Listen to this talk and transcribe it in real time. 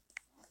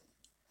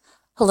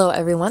Hello,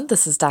 everyone.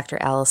 This is Dr.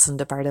 Allison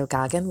DeBardo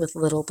Goggin with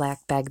Little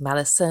Black Bag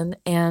Medicine.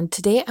 And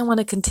today I want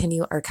to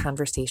continue our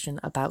conversation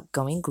about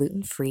going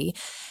gluten free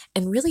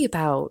and really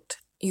about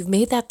you've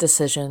made that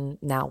decision,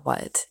 now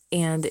what?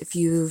 And if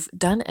you've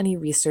done any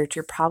research,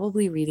 you're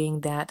probably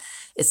reading that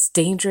it's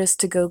dangerous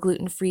to go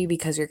gluten free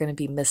because you're going to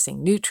be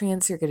missing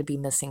nutrients, you're going to be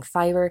missing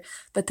fiber,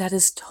 but that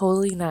is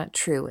totally not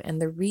true.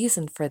 And the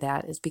reason for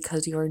that is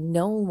because you are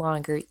no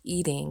longer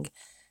eating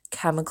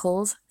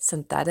chemicals,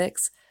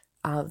 synthetics,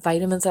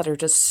 vitamins that are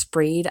just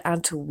sprayed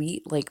onto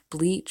wheat like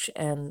bleach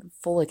and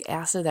folic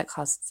acid that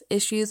causes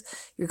issues.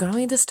 You're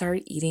going to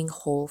start eating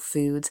whole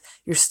foods.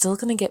 You're still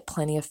going to get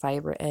plenty of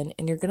fiber in,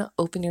 and you're going to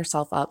open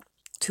yourself up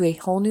to a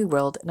whole new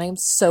world. And I'm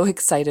so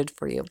excited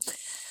for you.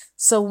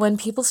 So, when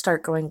people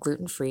start going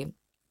gluten free,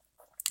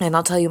 and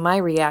I'll tell you my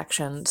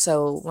reaction.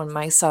 So, when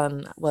my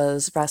son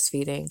was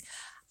breastfeeding,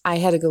 I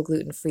had to go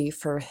gluten free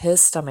for his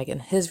stomach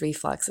and his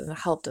reflux, and it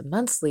helped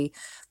immensely.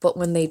 But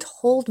when they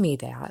told me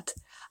that,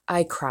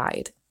 I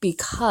cried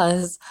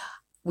because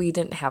we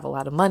didn't have a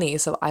lot of money.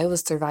 So I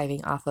was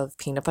surviving off of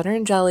peanut butter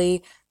and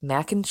jelly,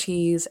 mac and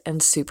cheese,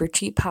 and super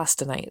cheap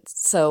pasta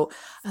nights. So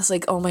I was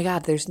like, oh my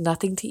God, there's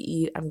nothing to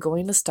eat. I'm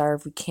going to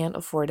starve. We can't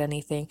afford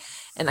anything.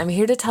 And I'm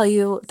here to tell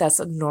you that's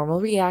a normal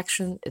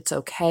reaction. It's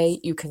okay.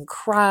 You can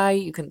cry,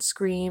 you can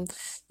scream,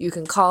 you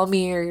can call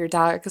me or your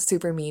dog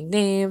super mean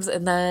names,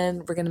 and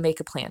then we're going to make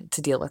a plan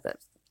to deal with it.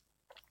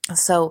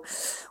 So,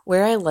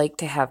 where I like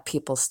to have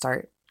people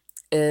start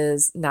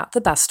is not the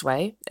best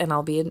way, and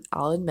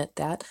I'll admit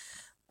that.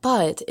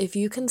 But if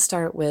you can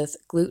start with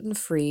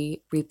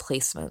gluten-free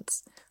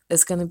replacements,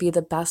 it's going to be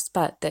the best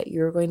bet that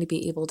you're going to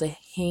be able to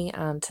hang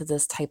on to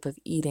this type of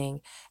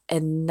eating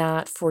and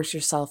not force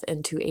yourself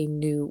into a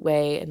new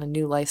way and a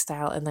new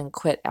lifestyle and then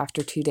quit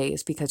after 2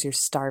 days because you're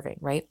starving,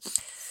 right?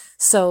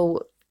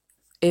 So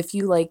if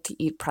you like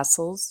to eat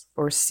pretzels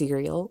or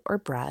cereal or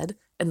bread,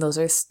 and those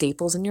are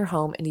staples in your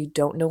home and you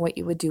don't know what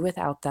you would do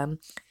without them,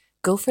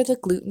 go for the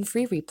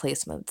gluten-free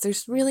replacements.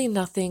 There's really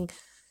nothing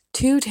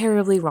too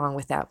terribly wrong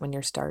with that when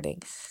you're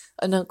starting.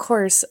 And of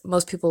course,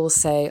 most people will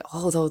say,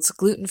 oh, those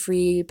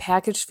gluten-free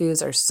packaged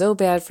foods are so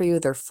bad for you.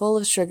 They're full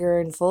of sugar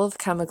and full of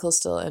chemicals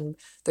still, and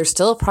they're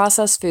still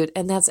processed food.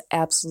 And that's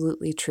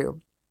absolutely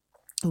true.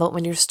 But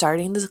when you're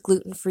starting this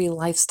gluten free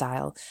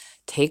lifestyle,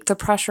 take the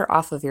pressure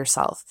off of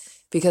yourself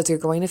because you're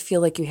going to feel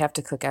like you have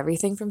to cook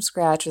everything from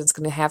scratch and it's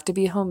going to have to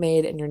be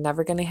homemade and you're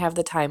never going to have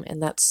the time.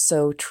 And that's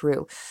so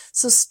true.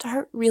 So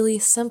start really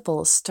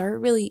simple, start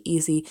really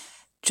easy.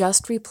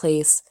 Just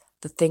replace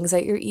the things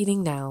that you're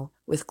eating now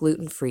with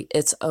gluten free.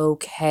 It's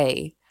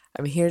okay.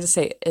 I'm here to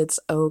say it's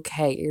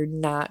okay. You're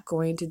not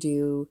going to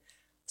do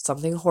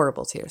something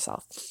horrible to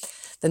yourself.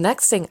 The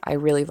next thing I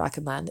really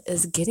recommend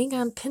is getting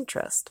on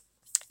Pinterest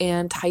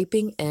and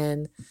typing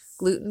in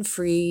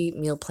gluten-free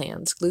meal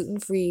plans,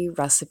 gluten-free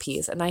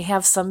recipes. And I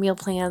have some meal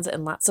plans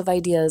and lots of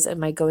ideas in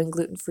my Going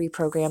Gluten-Free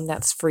program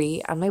that's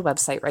free on my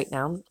website right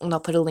now. And I'll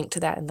put a link to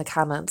that in the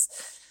comments.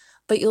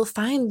 But you'll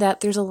find that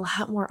there's a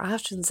lot more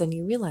options than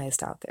you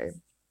realized out there.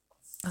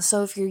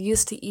 So if you're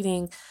used to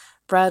eating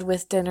bread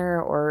with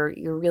dinner or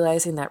you're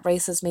realizing that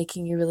rice is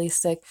making you really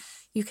sick,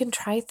 you can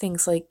try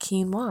things like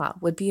quinoa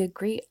would be a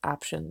great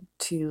option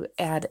to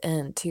add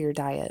in to your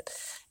diet.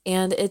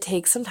 And it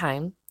takes some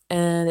time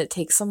and it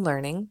takes some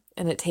learning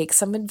and it takes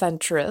some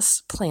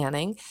adventurous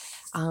planning.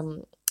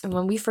 And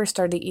when we first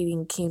started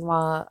eating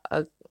quinoa,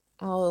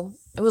 well,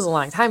 it was a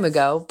long time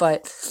ago,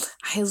 but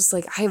I was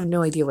like, I have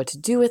no idea what to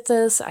do with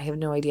this. I have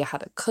no idea how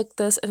to cook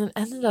this. And it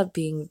ended up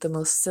being the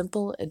most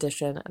simple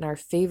addition and our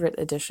favorite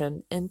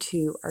addition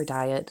into our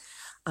diet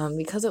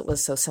because it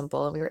was so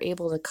simple and we were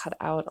able to cut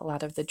out a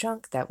lot of the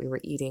junk that we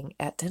were eating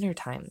at dinner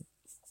time.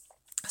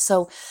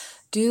 So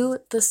do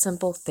the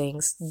simple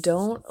things.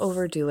 Don't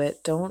overdo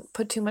it. Don't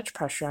put too much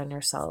pressure on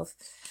yourself.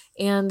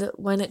 And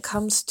when it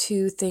comes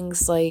to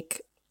things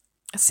like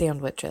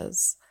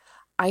sandwiches,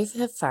 I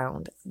have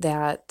found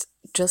that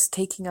just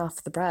taking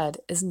off the bread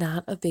is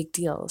not a big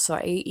deal. So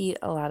I eat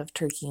a lot of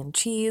turkey and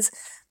cheese.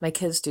 My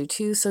kids do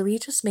too. So we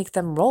just make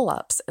them roll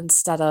ups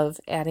instead of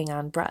adding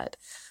on bread.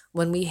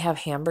 When we have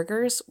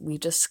hamburgers, we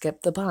just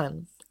skip the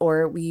bun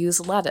or we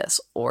use lettuce,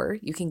 or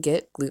you can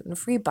get gluten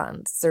free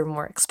buns. They're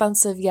more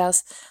expensive,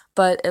 yes,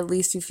 but at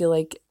least you feel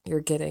like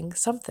you're getting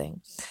something.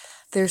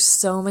 There's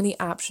so many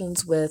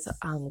options with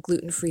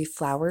gluten-free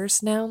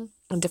flours now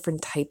and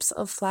different types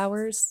of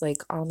flours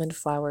like almond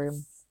flour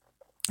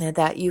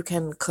that you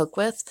can cook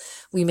with.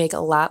 We make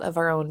a lot of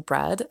our own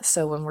bread.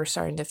 So when we're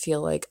starting to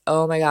feel like,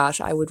 oh my gosh,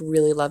 I would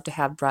really love to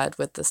have bread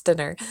with this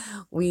dinner,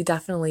 we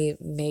definitely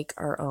make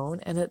our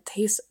own and it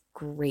tastes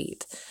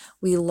great.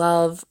 We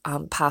love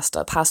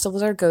pasta. Pasta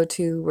was our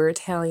go-to. We're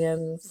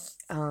Italian.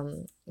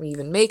 We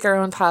even make our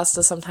own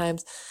pasta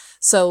sometimes.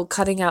 So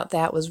cutting out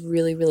that was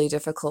really, really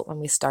difficult when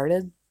we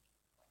started.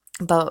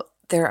 But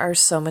there are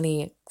so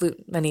many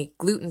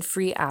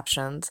gluten-free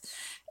options.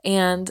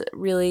 And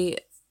really,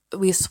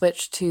 we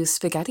switched to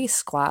spaghetti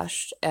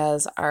squash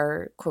as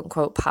our quote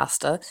unquote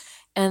pasta.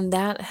 And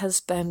that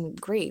has been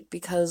great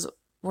because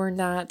We're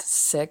not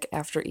sick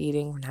after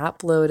eating. We're not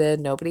bloated.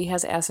 Nobody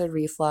has acid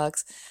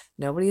reflux.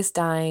 Nobody's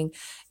dying.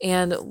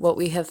 And what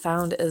we have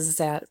found is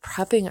that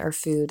prepping our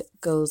food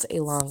goes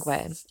a long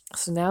way.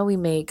 So now we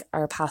make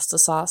our pasta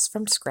sauce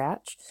from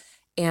scratch,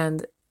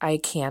 and I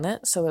can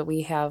it so that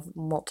we have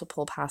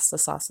multiple pasta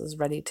sauces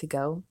ready to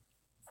go.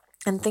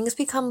 And things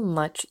become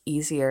much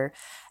easier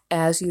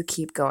as you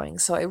keep going.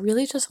 So I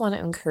really just want to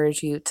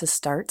encourage you to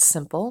start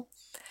simple,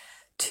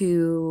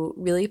 to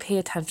really pay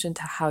attention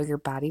to how your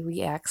body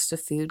reacts to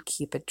food.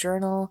 Keep a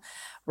journal,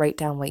 write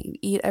down what you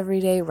eat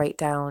every day, write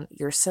down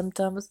your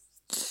symptoms.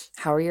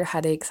 How are your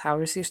headaches? How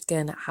is your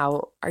skin?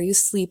 How are you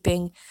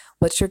sleeping?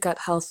 What's your gut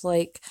health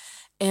like?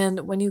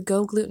 And when you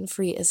go gluten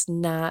free, it's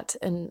not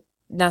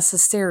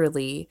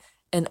necessarily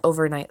an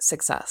overnight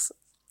success.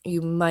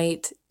 You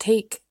might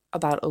take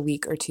about a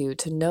week or two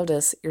to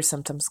notice your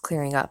symptoms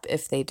clearing up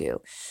if they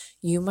do.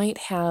 You might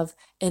have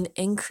an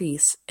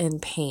increase in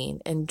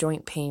pain, in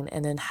joint pain,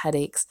 and in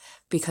headaches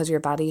because your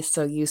body is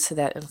so used to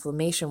that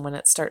inflammation. When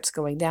it starts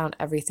going down,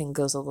 everything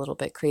goes a little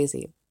bit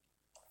crazy.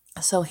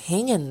 So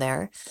hang in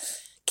there,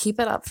 keep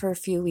it up for a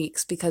few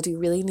weeks because you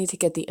really need to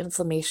get the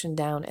inflammation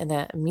down and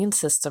that immune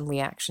system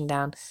reaction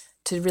down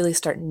to really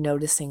start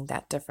noticing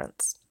that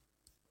difference.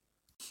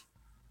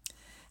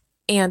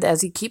 And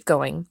as you keep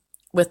going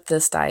with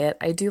this diet,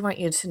 I do want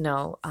you to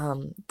know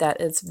that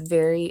it's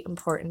very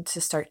important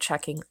to start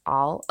checking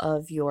all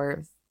of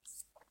your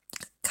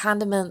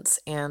condiments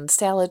and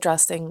salad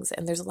dressings.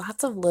 And there's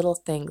lots of little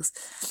things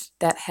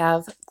that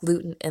have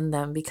gluten in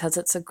them because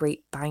it's a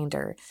great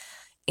binder.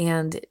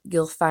 And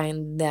you'll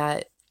find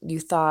that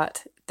you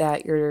thought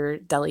that your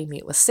deli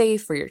meat was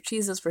safe or your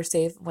cheeses were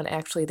safe when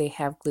actually they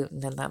have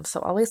gluten in them. So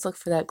always look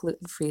for that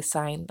gluten-free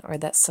sign or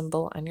that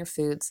symbol on your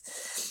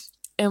foods.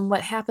 And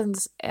what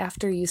happens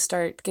after you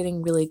start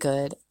getting really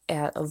good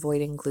at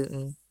avoiding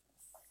gluten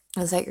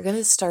is that you're going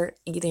to start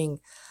eating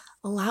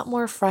a lot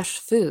more fresh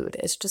food.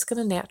 It's just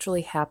going to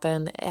naturally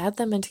happen. Add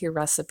them into your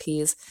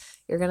recipes.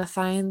 You're going to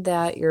find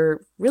that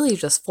you're really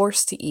just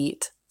forced to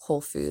eat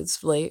whole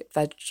foods, like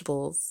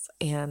vegetables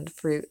and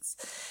fruits.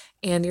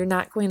 And you're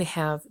not going to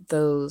have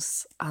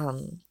those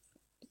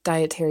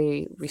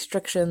dietary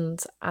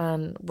restrictions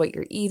on what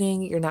you're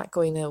eating. You're not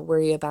going to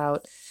worry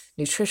about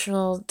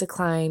nutritional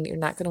decline. You're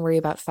not going to worry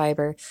about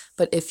fiber.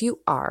 But if you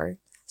are,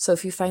 so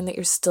if you find that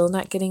you're still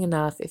not getting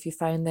enough, if you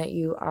find that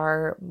you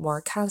are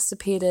more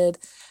constipated,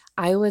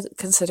 I would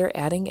consider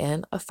adding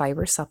in a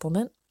fiber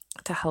supplement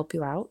to help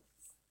you out.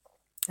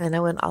 And I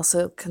would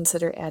also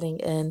consider adding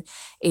in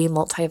a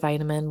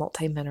multivitamin,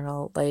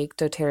 multimineral like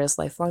doTERRA's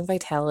Lifelong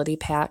Vitality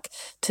Pack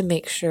to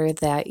make sure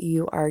that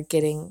you are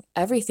getting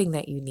everything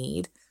that you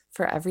need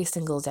for every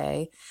single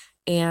day.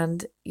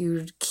 And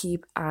you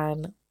keep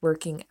on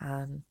working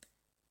on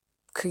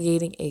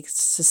creating a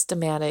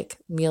systematic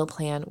meal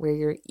plan where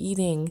you're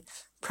eating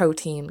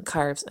protein,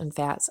 carbs, and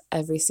fats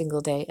every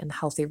single day in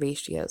healthy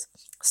ratios.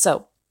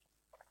 So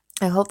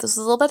I hope this is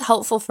a little bit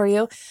helpful for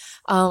you.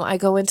 I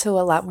go into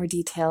a lot more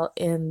detail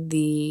in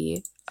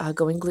the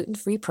Going Gluten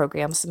Free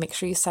program, so make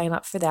sure you sign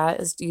up for that.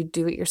 As you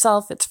do it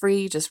yourself, it's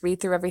free. Just read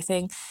through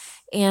everything.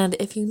 And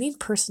if you need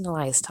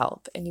personalized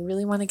help and you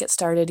really want to get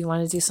started, you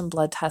want to do some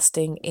blood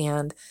testing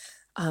and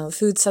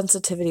food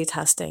sensitivity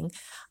testing,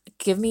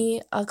 give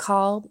me a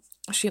call.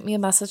 Shoot me a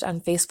message on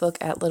Facebook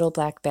at Little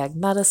Black Bag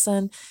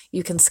Medicine.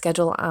 You can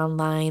schedule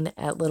online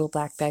at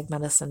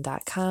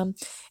littleblackbagmedicine.com,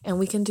 and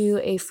we can do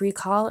a free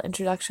call,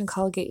 introduction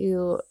call, get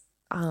you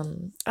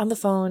on the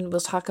phone.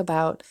 We'll talk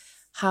about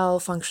how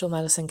functional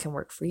medicine can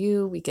work for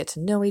you. We get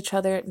to know each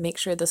other, make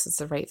sure this is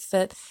the right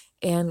fit,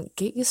 and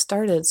get you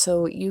started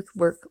so you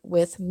work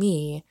with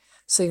me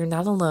so you're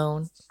not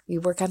alone. We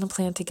work on a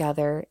plan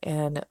together,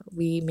 and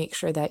we make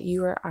sure that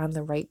you are on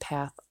the right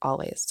path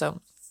always.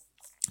 So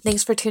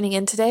thanks for tuning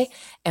in today,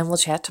 and we'll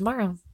chat tomorrow.